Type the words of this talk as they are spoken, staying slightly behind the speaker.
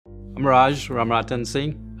I'm Raj Ramratan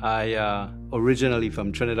Singh. I originally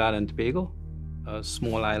from Trinidad and Tobago, a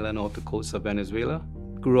small island off the coast of Venezuela.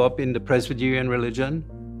 Grew up in the Presbyterian religion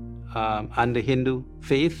and the Hindu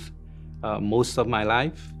faith most of my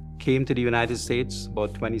life. Came to the United States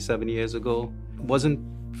about 27 years ago. Wasn't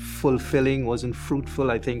fulfilling, wasn't fruitful.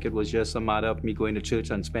 I think it was just a matter of me going to church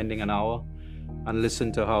and spending an hour and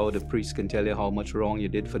listen to how the priest can tell you how much wrong you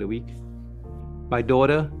did for the week. My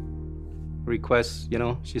daughter requests,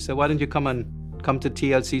 she said, why don't you come to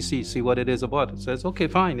TLCC, see what it is about? I says, okay,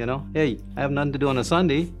 fine, hey, I have nothing to do on a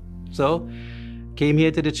Sunday. So came here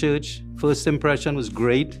to the church. First impression was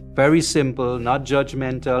great, very simple, not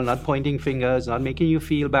judgmental, not pointing fingers, not making you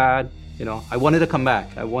feel bad. I wanted to come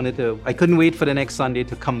back. I couldn't wait for the next Sunday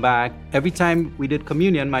to come back. Every time we did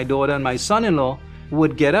communion, my daughter and my son-in-law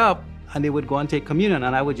would get up and they would go and take communion,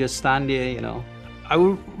 and I would just stand there, I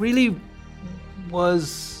really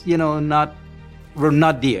was, not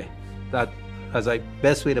there. That as I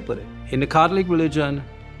best way to put it. In the Catholic religion,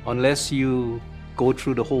 unless you go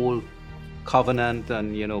through the whole covenant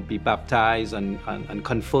and, be baptized and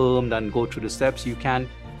confirmed and go through the steps, you can't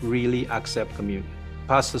really accept communion.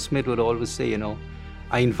 Pastor Smith would always say,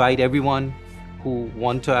 I invite everyone who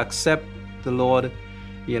want to accept the Lord,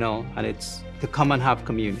 and it's to come and have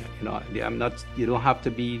communion. You don't have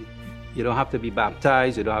to be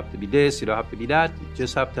baptized, you don't have to be this, you don't have to be that. You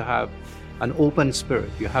just have to have an open spirit.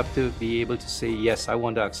 You have to be able to say, yes, I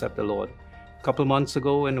want to accept the Lord. A couple months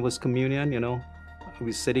ago when it was communion, I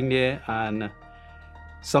was sitting there and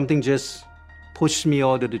something just pushed me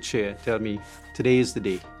out of the chair, tell me, today is the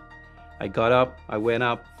day. I got up, I went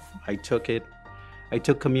up, I took it. I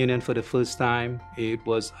took communion for the first time. It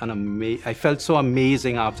was I felt so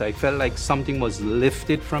amazing after. I felt like something was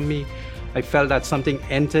lifted from me. I felt that something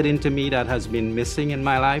entered into me that has been missing in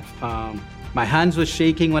my life. My hands were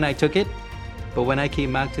shaking when I took it, but when I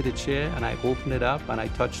came back to the chair and I opened it up and I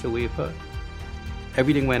touched the wafer,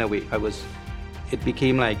 everything went away. It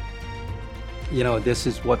became like, this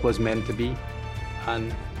is what was meant to be.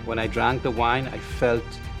 And when I drank the wine, I felt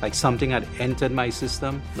like something had entered my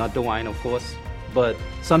system, not the wine, of course, but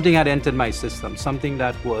something had entered my system, something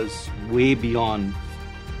that was way beyond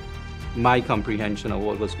my comprehension of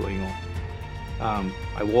what was going on.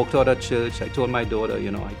 I walked out of church. I told my daughter,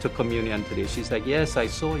 I took communion today. She's like, yes, I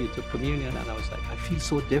saw you took communion. And I was like, I feel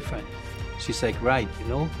so different. She's like, right,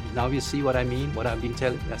 now you see what I mean, what I've been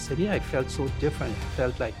telling you. I said, yeah, I felt so different. I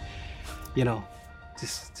felt like,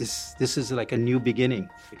 this is like a new beginning.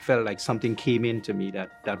 It felt like something came into me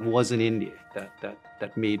that wasn't in there,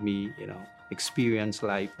 that made me, experience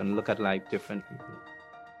life and look at life differently.